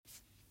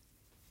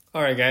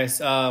All right, guys.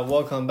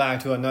 Welcome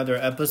back to another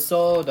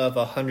episode of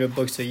 100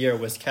 Books a Year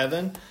with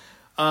Kevin.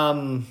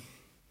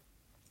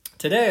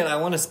 Today, I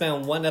want to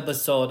spend one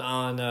episode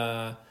on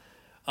a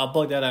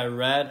book that I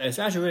read. It's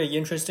actually really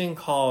interesting,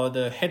 called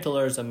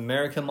Hitler's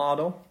American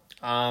Model.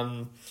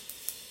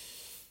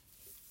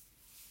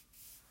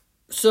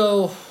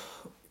 So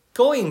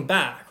going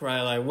back,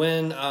 right, like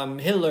when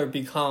Hitler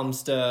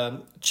becomes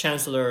the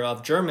Chancellor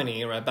of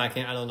Germany, right, back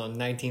in,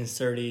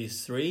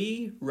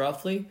 1933,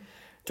 roughly,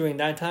 during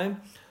that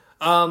time,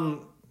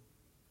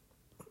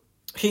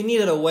 he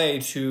needed a way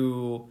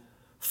to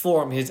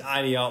form his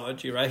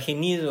ideology, right? He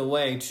needed a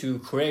way to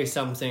create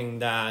something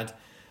that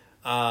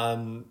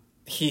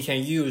he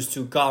can use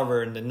to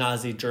govern the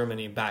Nazi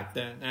Germany back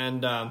then.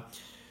 And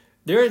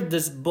there's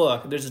this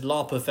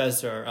law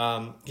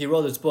professor, he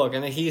wrote this book,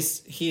 and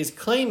he's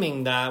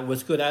claiming that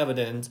with good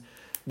evidence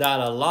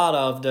that a lot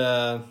of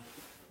the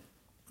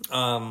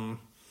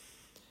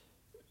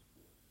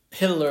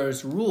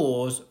Hitler's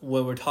rules,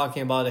 when we're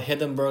talking about the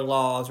Hindenburg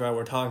laws, right?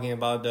 We're talking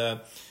about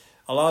a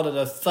lot of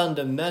the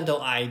fundamental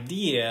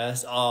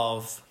ideas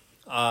of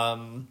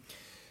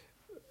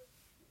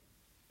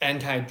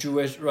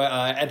anti-Jewish,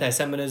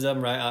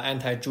 anti-Semitism, right?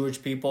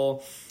 Anti-Jewish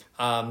people,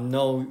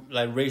 no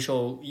like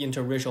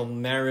interracial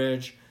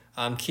marriage,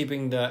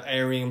 keeping the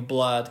Aryan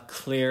blood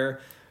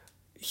clear.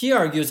 He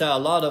argues that a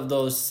lot of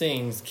those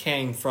things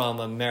came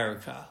from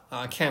America,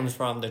 came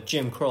from the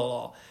Jim Crow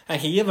law, and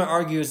he even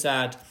argues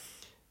that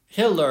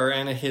Hitler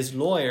and his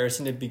lawyers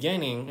in the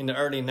beginning, in the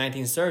early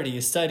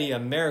 1930s, study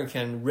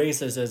American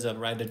racism,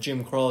 right, the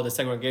Jim Crow, the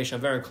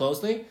segregation very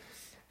closely.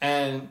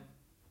 And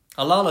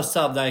a lot of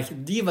stuff that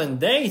even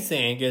they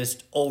think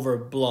is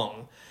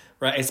overblown,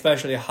 right,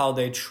 especially how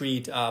they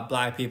treat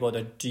black people,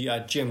 the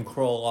Jim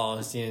Crow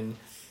laws in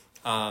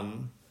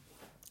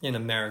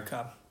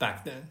America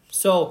back then.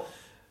 So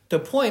the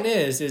point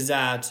is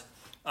that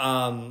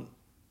I'm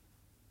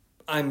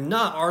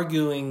not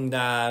arguing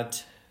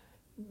that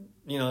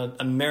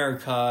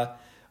America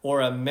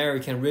or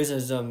American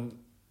racism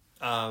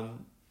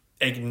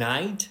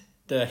ignite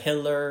the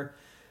Hitler.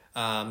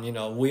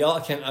 We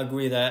all can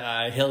agree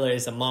that Hitler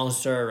is a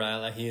monster, right?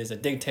 Like he is a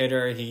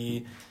dictator.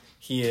 He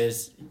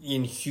is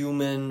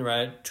inhuman,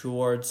 right,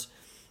 towards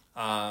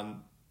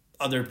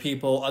other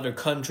people, other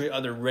country,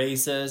 other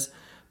races.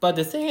 But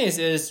the thing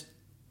is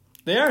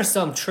there are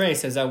some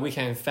traces that we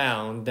can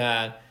found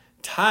that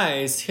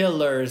ties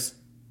Hitler's,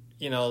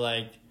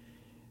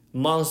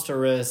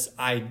 monstrous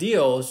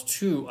ideals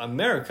to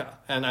America.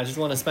 And I just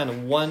want to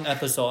spend one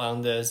episode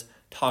on this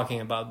talking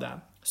about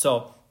that.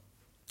 So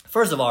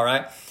first of all,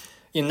 right,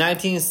 in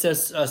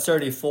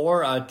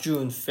 1934,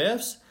 June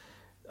 5th,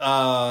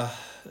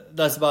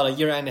 that's about a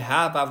year and a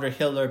half after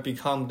Hitler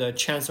became the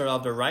Chancellor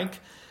of the Reich,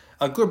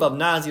 a group of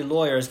Nazi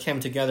lawyers came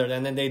together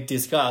and then they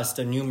discussed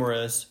the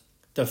infamous,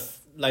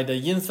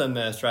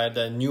 right,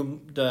 the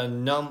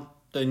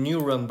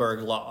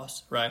Nuremberg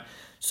laws, right?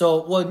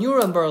 So what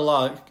Nuremberg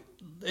law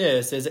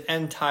is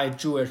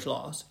anti-Jewish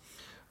laws,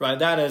 right?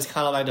 That is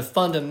kind of like the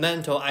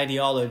fundamental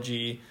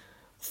ideology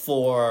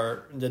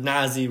for the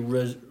Nazi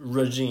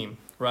regime,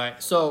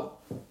 right? So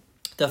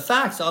the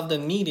facts of the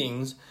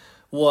meetings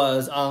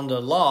was on the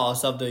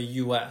laws of the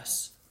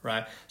U.S.,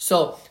 right?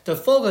 So the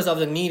focus of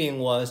the meeting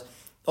was,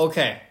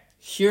 okay,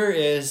 here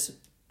is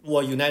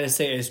what United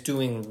States is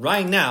doing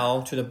right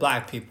now to the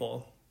black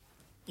people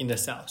in the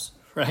South,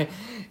 right?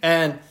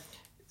 And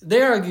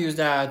they argue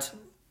that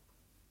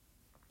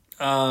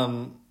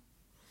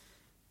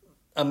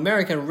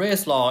American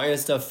race law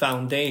is the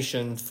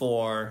foundation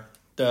for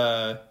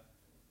the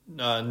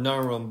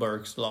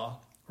Nuremberg law,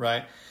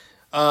 right?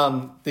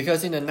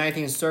 Because in the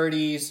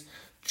 1930s,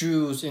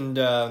 Jews in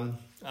the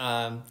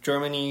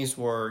Germany's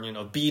were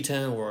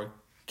beaten or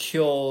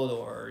killed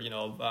or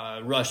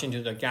rushed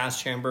into the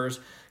gas chambers.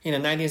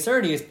 In the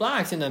 1930s,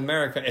 blacks in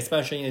America,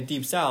 especially in the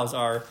Deep South,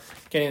 are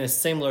getting a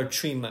similar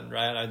treatment,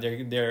 right?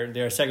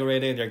 They're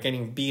segregated, they're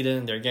getting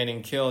beaten, they're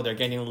getting killed, they're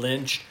getting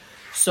lynched.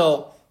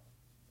 So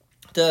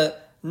the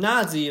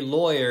Nazi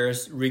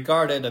lawyers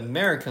regarded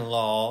American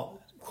law,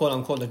 quote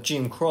unquote, the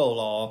Jim Crow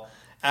law,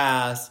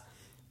 as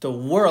the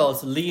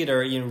world's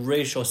leader in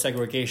racial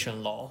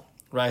segregation law,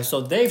 right?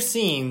 So they've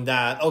seen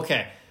that,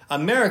 okay,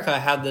 America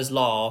had this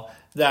law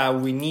that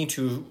we need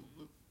to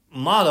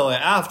model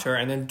it after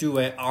and then do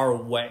it our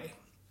way.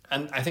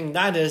 And I think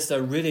that is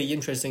the really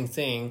interesting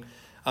thing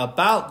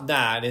about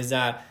that, is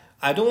that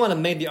I don't want to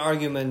make the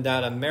argument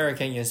that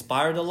America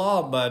inspired the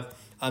law, but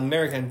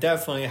American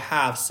definitely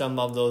have some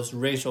of those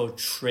racial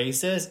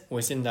traces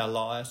within that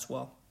law as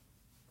well.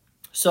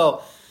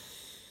 So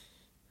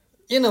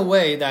in a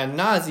way, that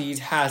Nazis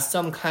had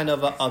some kind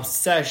of an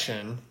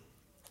obsession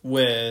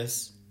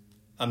with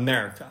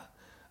America.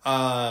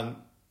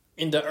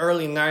 In the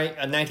early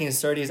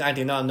 1930s, I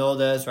did not know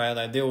this, right?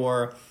 Like there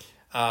were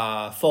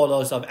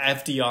photos of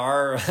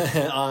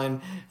FDR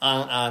on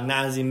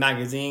Nazi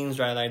magazines,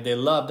 right? Like they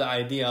loved the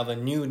idea of a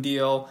New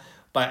Deal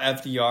by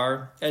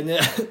FDR. And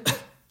then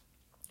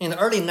in the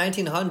early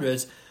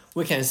 1900s,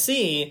 we can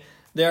see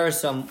there are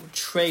some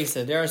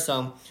traces, there are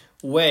some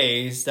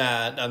ways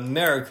that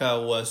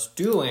America was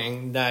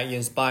doing that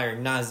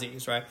inspired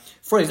Nazis, right?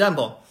 For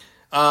example,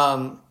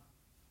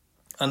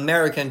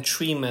 American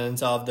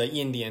treatment of the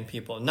Indian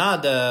people,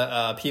 not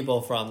the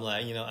people from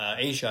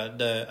Asia,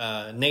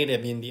 the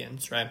native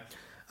Indians, right?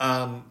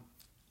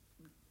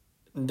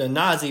 The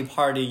Nazi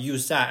Party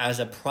used that as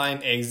a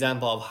prime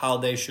example of how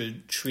they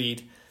should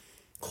treat,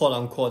 quote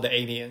unquote, the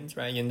aliens,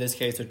 right? In this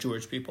case, the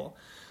Jewish people.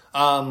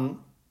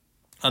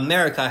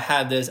 America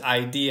had this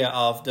idea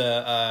of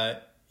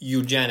the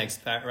eugenics,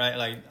 right?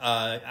 Like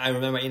I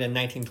remember in the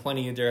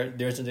 1920s,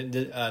 there's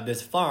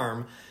this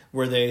farm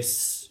where they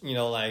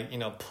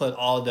put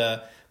all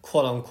the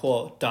quote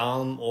unquote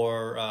dumb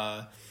or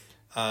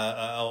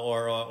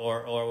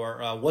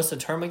what's the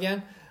term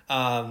again?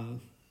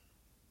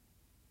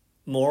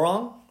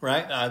 Moron,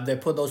 right? They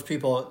put those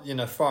people in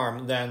a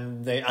farm,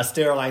 then they are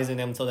sterilizing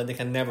them so that they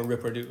can never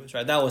reproduce,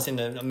 right? That was in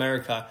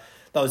America.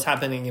 That was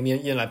happening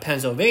in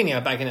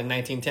Pennsylvania back in the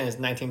 1910s,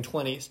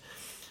 1920s.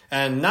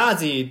 And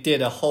Nazi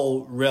did a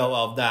whole reel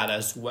of that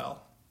as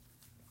well,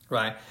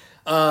 right?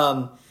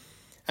 And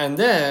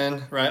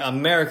then, right,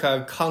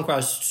 America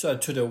conquers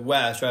to the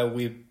West, right?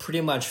 We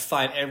pretty much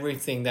fight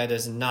everything that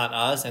is not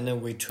us, and then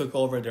we took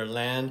over their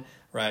land,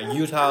 right?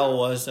 Utah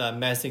was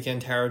Mexican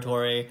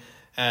territory,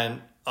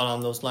 and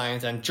along those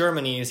lines, and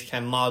Germany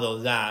can model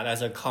that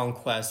as a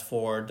conquest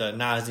for the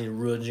Nazi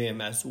regime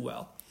as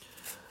well.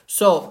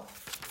 So,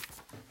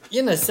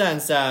 in a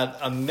sense that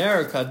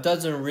America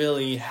doesn't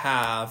really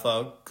have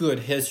a good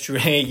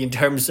history in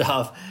terms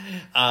of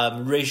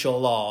racial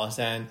laws,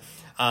 and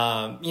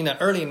in the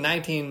early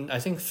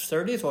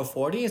 30s or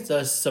 40s,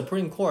 the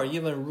Supreme Court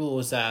even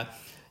rules that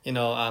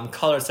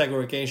color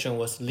segregation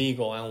was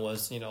legal and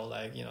was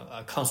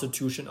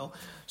constitutional.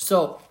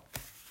 So,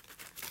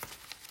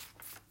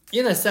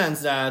 in a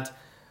sense that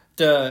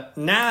the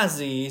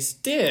Nazis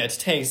did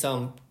take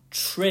some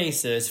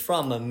traces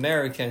from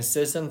American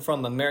system,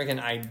 from American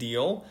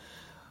ideal,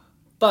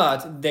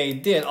 but they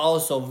did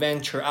also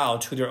venture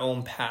out to their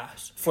own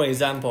past. For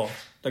example,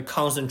 the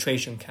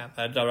concentration camp,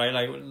 right?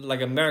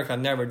 Like America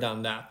never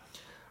done that,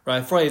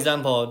 right? For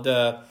example,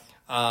 the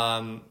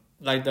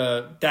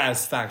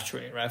gas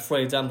factory, right? For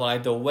example,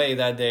 like the way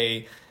that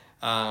they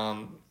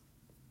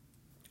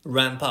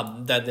ramp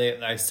up, that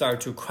they start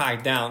to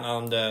crack down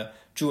on the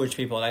Jewish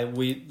people,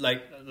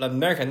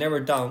 America never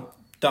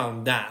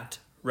done that,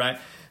 right?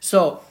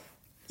 So,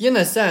 in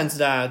a sense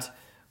that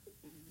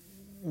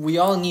we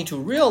all need to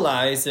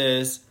realize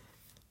is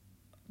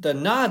the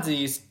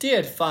Nazis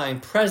did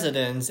find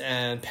precedents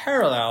and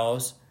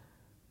parallels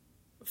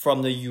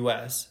from the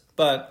U.S.,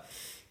 but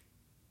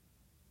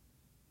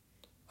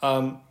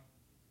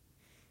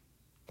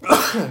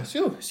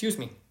excuse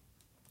me,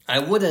 I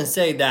wouldn't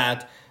say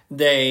that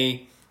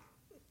they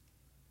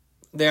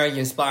are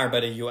inspired by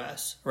the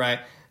U.S., right?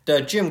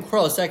 The Jim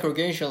Crow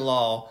segregation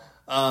law,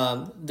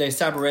 they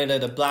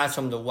separated the blacks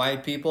from the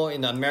white people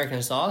in the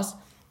American South.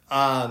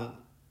 The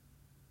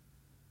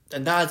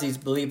Nazis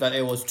believed that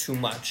it was too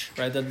much,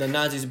 right? The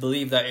Nazis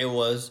believed that it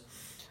was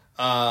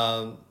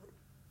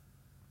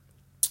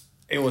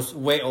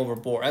way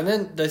overboard. And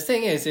then the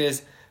thing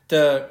is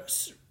the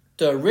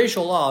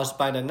racial laws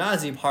by the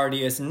Nazi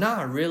Party is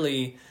not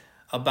really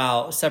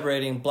about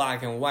separating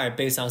black and white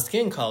based on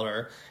skin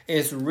color.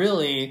 It's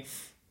really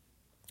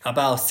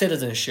about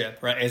citizenship,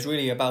 right? It's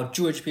really about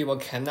Jewish people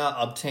cannot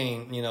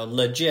obtain,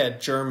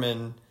 legit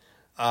German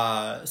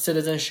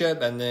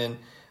citizenship, and then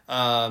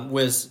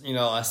with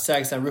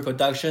sex and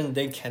reproduction,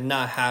 they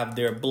cannot have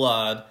their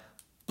blood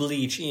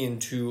bleach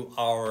into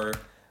our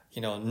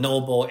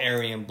noble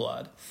Aryan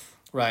blood,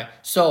 right?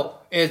 So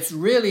it's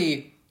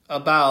really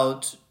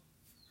about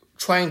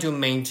trying to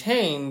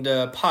maintain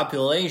the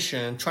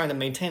population, trying to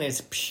maintain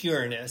its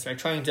pureness, right?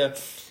 Trying to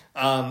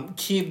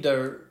keep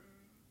the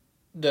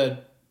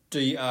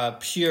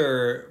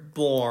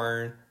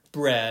pure-born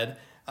bred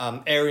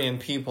Aryan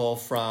people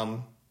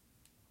from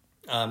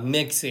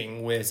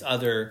mixing with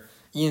other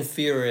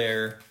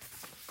inferior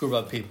group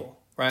of people,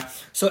 right?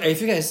 So if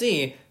you can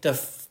see,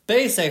 the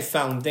basic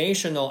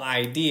foundational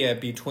idea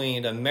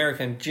between the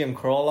American Jim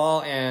Crow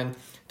law and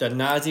the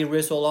Nazi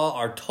racial law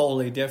are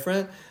totally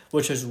different,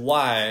 which is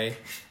why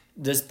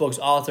this book's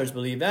authors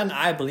believe, and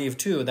I believe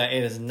too, that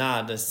it is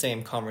not the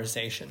same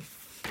conversation.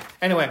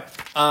 Anyway,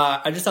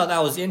 I just thought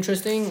that was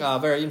interesting, a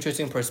very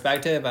interesting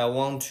perspective. I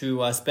want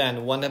to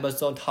spend one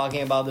episode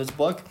talking about this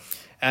book,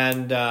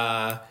 and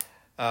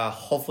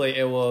hopefully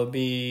it will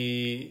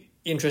be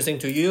interesting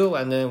to you,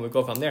 and then we'll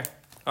go from there.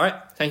 All right,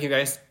 thank you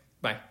guys.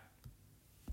 Bye.